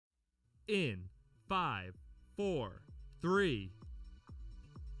in 5, 4, 3.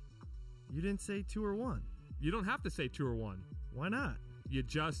 You didn't say 2 or 1. You don't have to say 2 or 1. Why not? You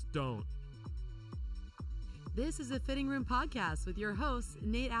just don't. This is the Fitting Room Podcast with your hosts,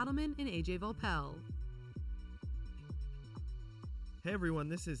 Nate Adelman and AJ Volpel. Hey everyone,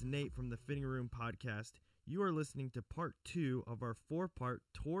 this is Nate from the Fitting Room Podcast. You are listening to part 2 of our 4-part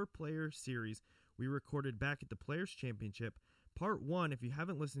Tour Player series we recorded back at the Players Championship. Part 1, if you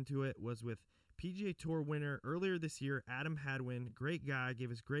haven't listened to it, was with PGA Tour winner earlier this year, Adam Hadwin. Great guy,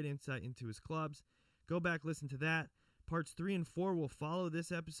 gave us great insight into his clubs. Go back, listen to that. Parts 3 and 4 will follow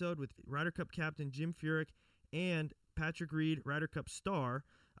this episode with Ryder Cup captain Jim Furyk and Patrick Reed, Ryder Cup star.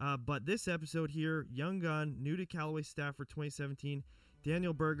 But this episode here, young gun, new to Callaway staff for 2017,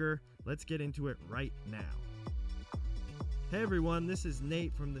 Daniel Berger. Let's get into it right now. Hey everyone, this is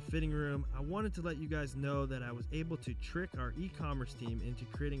Nate from the Fitting Room. I wanted to let you guys know that I was able to trick our e-commerce team into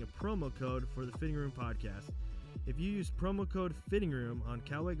creating a promo code for the Fitting Room Podcast. If you use promo code FittingRoom on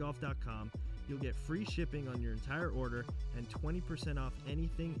CallawayGolf.com, you'll get free shipping on your entire order and 20% off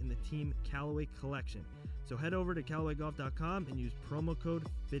anything in the Team Callaway collection. So head over to CallawayGolf.com and use promo code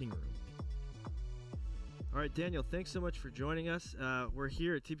FittingRoom. All right, Daniel, thanks so much for joining us. We're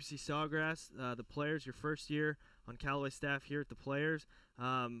here at TPC Sawgrass, the Players, your first year on Callaway staff here at the Players.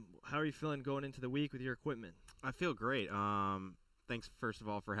 How are you feeling going into the week with your equipment? I feel great. Thanks, first of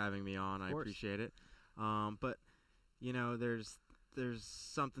all, for having me on. I appreciate it. But, you know, there's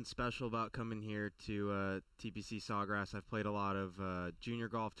something special about coming here to TPC Sawgrass. I've played a lot of junior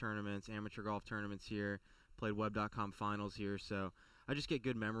golf tournaments, amateur golf tournaments here, played web.com finals here, so I just get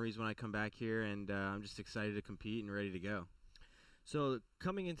good memories when I come back here, and I'm just excited to compete and ready to go. So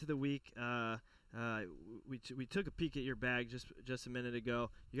coming into the week, we took a peek at your bag just a minute ago.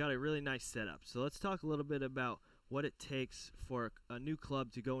 You got a really nice setup. So let's talk a little bit about what it takes for a new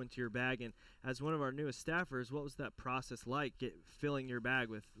club to go into your bag. And as one of our newest staffers, what was that process like, filling your bag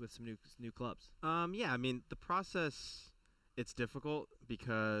with some new clubs? Yeah, I mean, the process, it's difficult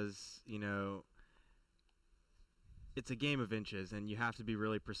because, you know, it's a game of inches, and you have to be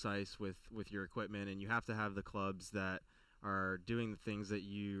really precise with your equipment, and you have to have the clubs that are doing the things that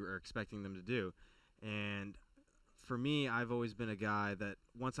you are expecting them to do. And for me, I've always been a guy that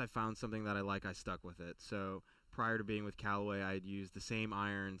once I found something that I like, I stuck with it. So prior to being with Callaway, I had used the same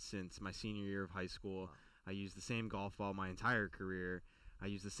iron since my senior year of high school. Wow. I used the same golf ball my entire career. I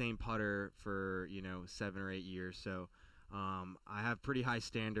used the same putter for, 7 or 8 years. So I have pretty high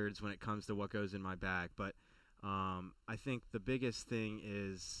standards when it comes to what goes in my bag. But I think the biggest thing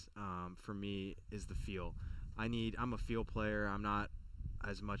is, for me, is the feel. I'm a feel player. I'm not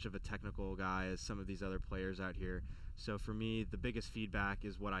as much of a technical guy as some of these other players out here. So for me, the biggest feedback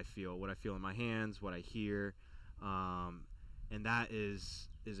is what I feel in my hands, what I hear, and that is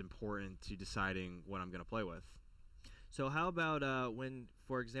important to deciding what I'm going to play with. So how about when,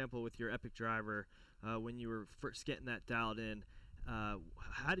 for example, with your Epic driver, when you were first getting that dialed in,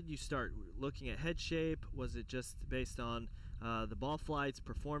 how did you start looking at head shape? Was it just based on the ball flight's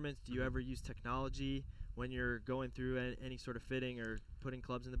performance? Do you ever use technology when you're going through any sort of fitting or putting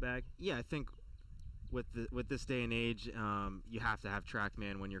clubs in the bag? Yeah, I think with this day and age, you have to have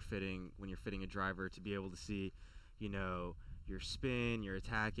TrackMan when you're fitting a driver to be able to see, your spin, your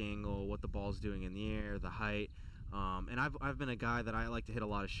attack angle, what the ball's doing in the air, the height. And I've been a guy that I like to hit a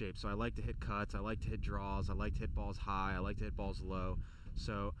lot of shapes. So I like to hit cuts, I like to hit draws, I like to hit balls high, I like to hit balls low.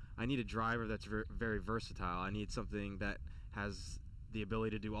 So I need a driver that's very versatile. I need something that has the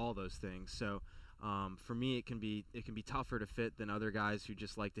ability to do all those things. So for me, it can be tougher to fit than other guys who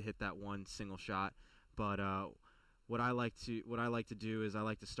just like to hit that one single shot. But what I like to do is I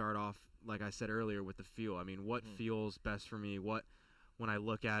like to start off, like I said earlier, with the feel. I mean, what feels best for me? What, when I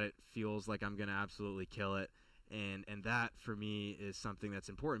look at it, feels like I'm going to absolutely kill it. And that, for me, is something that's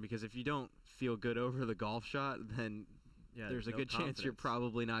important, because if you don't feel good over the golf shot, then there's a good chance you're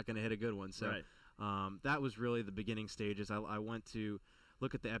probably not going to hit a good one. So that was really the beginning stages. I went to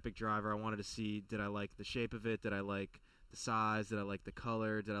look at the Epic driver. I wanted to see, did I like the shape of it? Did I like the size? Did I like the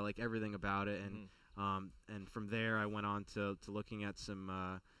color? Did I like everything about it? And from there, I went on to looking at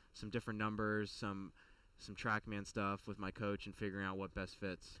some different numbers, some TrackMan stuff with my coach, and figuring out what best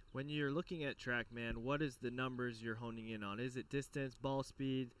fits. When you're looking at TrackMan, what is the numbers you're honing in on? Is it distance, ball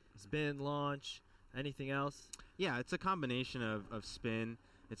speed, spin, launch, anything else? Yeah, it's a combination of spin.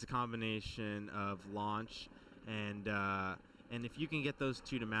 It's a combination of launch, and if you can get those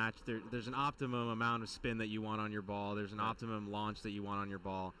two to match, there's an optimum amount of spin that you want on your ball. There's an optimum launch that you want on your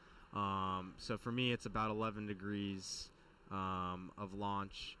ball. So for me, it's about 11 degrees of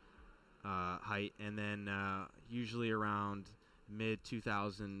launch height, and then usually around mid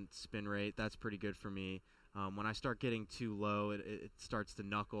 2000 spin rate. That's pretty good for me. When I start getting too low, it starts to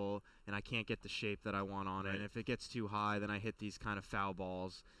knuckle, and I can't get the shape that I want on it. And if it gets too high, then I hit these kind of foul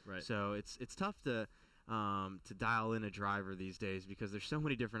balls. Right. So it's tough to dial in a driver these days because there's so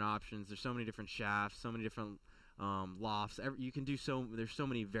many different options. There's so many different shafts, so many different lofts. You can do there's so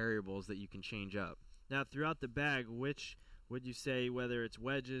many variables that you can change up. Now, throughout the bag, which would you say, whether it's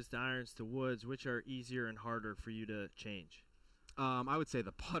wedges to irons to woods, which are easier and harder for you to change? I would say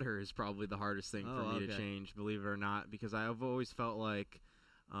the putter is probably the hardest thing for me to change, believe it or not, because I've always felt like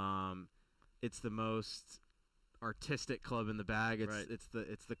it's the most artistic club in the bag.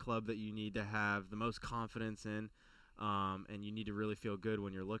 It's the club that you need to have the most confidence in, and you need to really feel good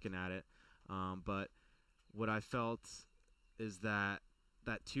when you're looking at it. But what I felt is that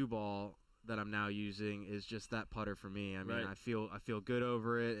 2-ball that I'm now using is just that putter for me. I mean, I feel good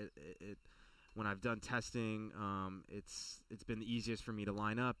over it. When I've done testing, it's been the easiest for me to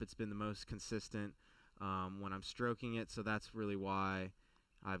line up. It's been the most consistent when I'm stroking it, so that's really why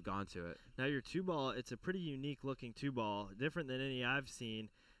I've gone to it. Now, your 2-ball, it's a pretty unique-looking 2-ball, different than any I've seen.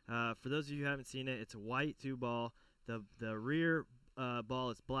 For those of you who haven't seen it, it's a white 2-ball. The rear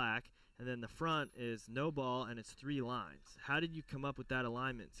ball is black, and then the front is no ball, and it's 3 lines. How did you come up with that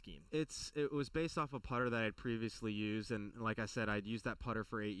alignment scheme? It was based off a putter that I had previously used, and like I said, I'd used that putter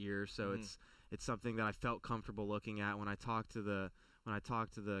for 8 years, so it's something that I felt comfortable looking at. When I talked to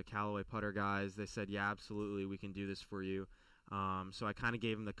the Callaway putter guys, they said, yeah, absolutely, we can do this for you. So I kind of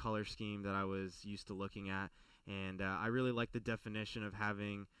gave them the color scheme that I was used to looking at, and I really like the definition of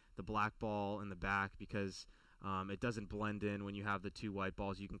having the black ball in the back because it doesn't blend in when you have the 2 white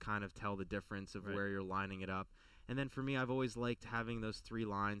balls. You can kind of tell the difference of where you're lining it up. And then for me, I've always liked having those 3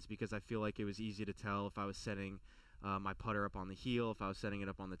 lines because I feel like it was easy to tell if I was setting my putter up on the heel, if I was setting it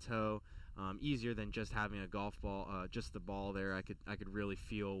up on the toe. Easier than just having a golf ball, just the ball there. I could really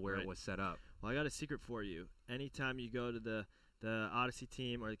feel where it was set up. Well, I got a secret for you. Anytime you go to the Odyssey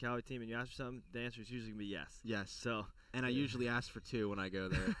team or the Callaway team and you ask for something, the answer is usually going to be yes. Yes. So, and I usually ask for 2 when I go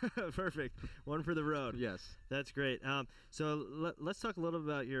there. Perfect. One for the road. Yes. That's great. So let's talk a little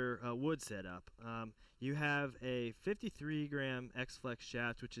about your wood setup. You have a 53-gram X-Flex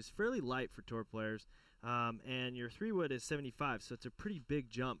shaft, which is fairly light for tour players, and your 3-wood is 75, so it's a pretty big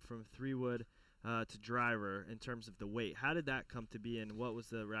jump from 3-wood to driver in terms of the weight. How did that come to be, and what was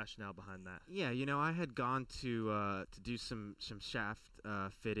the rationale behind that? Yeah, I had gone to do some shaft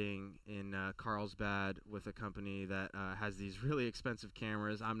fitting in Carlsbad with a company that has these really expensive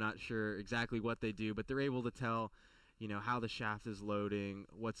cameras. I'm not sure exactly what they do, but they're able to tell, how the shaft is loading,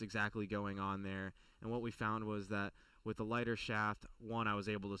 what's exactly going on there. And what we found was that with the lighter shaft, one, I was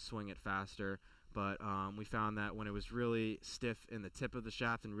able to swing it faster. But we found that when it was really stiff in the tip of the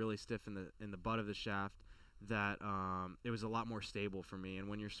shaft and really stiff in the butt of the shaft, that it was a lot more stable for me. And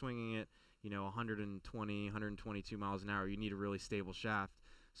when you're swinging it, 120, 122 miles an hour, you need a really stable shaft.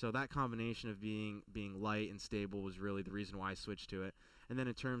 So that combination of being light and stable was really the reason why I switched to it. And then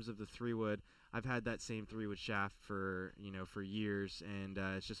in terms of the 3-wood, I've had that same 3-wood shaft for years, and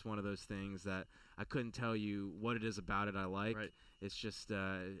it's just one of those things that I couldn't tell you what it is about it I like. Right. It's just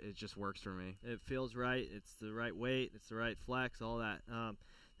it just works for me. It feels right. It's the right weight. It's the right flex. All that.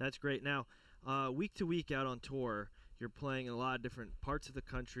 That's great. Now, week to week out on tour, you're playing in a lot of different parts of the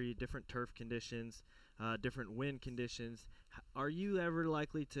country, different turf conditions, different wind conditions. Are you ever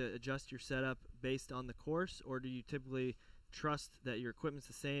likely to adjust your setup based on the course, or do you typically trust that your equipment's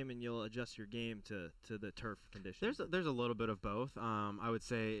the same and you'll adjust your game to the turf conditions? There's a little bit of both. I would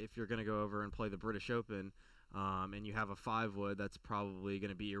say if you're going to go over and play the British Open and you have a 5-wood, that's probably going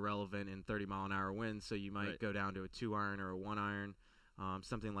to be irrelevant in 30-mile-an-hour winds, so you might go down to a 2-iron or a 1-iron,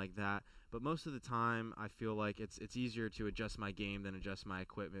 something like that. But most of the time, I feel like it's easier to adjust my game than adjust my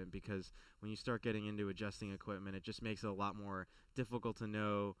equipment, because when you start getting into adjusting equipment, it just makes it a lot more difficult to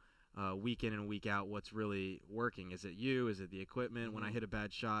know week in and week out what's really working. Is it you? Is it the equipment? Mm-hmm. When I hit a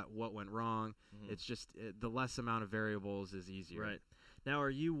bad shot, what went wrong? Mm-hmm. It's just the less amount of variables is easier. Right. Now, are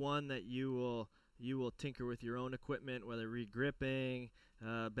you one that you will tinker with your own equipment, whether re-gripping,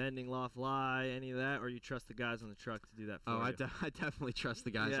 bending loft lie, any of that, or you trust the guys on the truck to do that for you? I definitely trust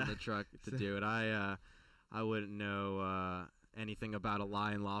the guys on the truck to do it. I wouldn't know anything about a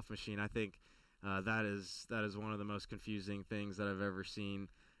lie and loft machine. I think that is one of the most confusing things that I've ever seen.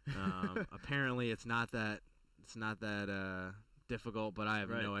 Apparently, it's not that difficult, but I have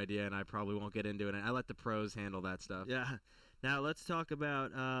no idea, and I probably won't get into it. And I let the pros handle that stuff. Yeah. Now let's talk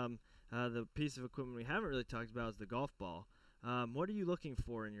about the piece of equipment we haven't really talked about is the golf ball. What are you looking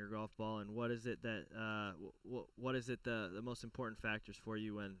for in your golf ball, and what is it that the most important factors for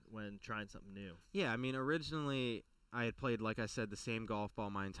you when trying something new? Yeah, I mean, originally I had played, like I said, the same golf ball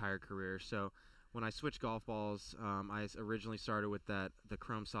my entire career. So when I switched golf balls, I originally started with the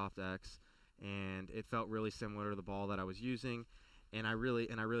Chrome Soft X, and it felt really similar to the ball that I was using, and I really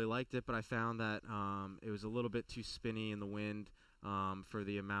liked it. But I found that it was a little bit too spinny in the wind for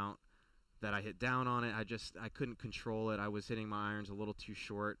the amount that I hit down on it. I couldn't control it. I was hitting my irons a little too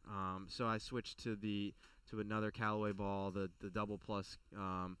short. So I switched to another Callaway ball, the Double Plus,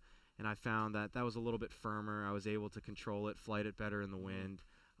 and I found that was a little bit firmer. I was able to control it, flight it better in the wind,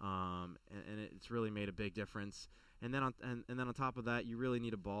 and it's really made a big difference. And then on top of that, you really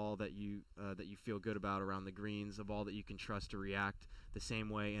need a ball that you feel good about around the greens, a ball that you can trust to react the same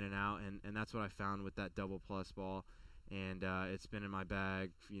way in and out, and that's what I found with that Double Plus ball. And it's been in my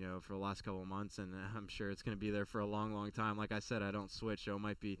bag, for the last couple of months, and I'm sure it's going to be there for a long, long time. Like I said, I don't switch, so it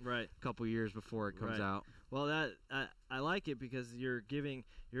might be a couple years before it comes out. Well, I like it because you're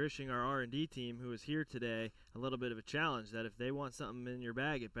issuing our R&D team, who is here today, a little bit of a challenge that if they want something in your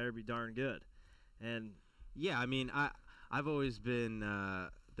bag, it better be darn good. And yeah, I mean, I've always been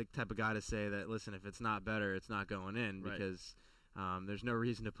the type of guy to say that, listen, if it's not better, it's not going in, because there's no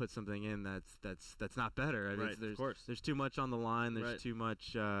reason to put something in that's not better. I mean, of course. There's too much on the line. There's too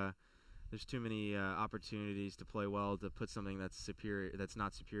much. There's too many opportunities to play well to put something that's superior. That's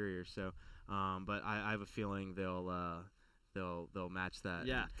not superior. So, but I have a feeling they'll match that.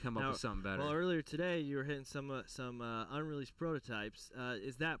 Yeah. And come up with something better. Well, earlier today you were hitting some unreleased prototypes.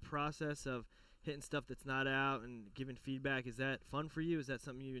 Is that process of hitting stuff that's not out and giving feedback, is that fun for you? Is that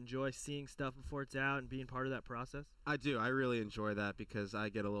something you enjoy, seeing stuff before it's out and being part of that process? I do. I really enjoy that because I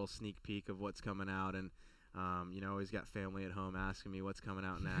get a little sneak peek of what's coming out, and always got family at home asking me what's coming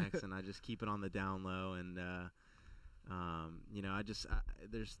out next, and I just keep it on the down low, and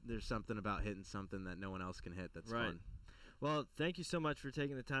there's something about hitting something that no one else can hit that's fun. Well, thank you so much for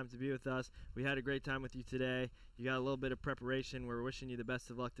taking the time to be with us. We had a great time with you today. You got a little bit of preparation. We're wishing you the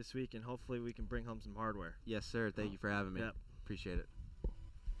best of luck this week, and hopefully we can bring home some hardware. Yes, sir. Thank you for having me. Yep. Appreciate it.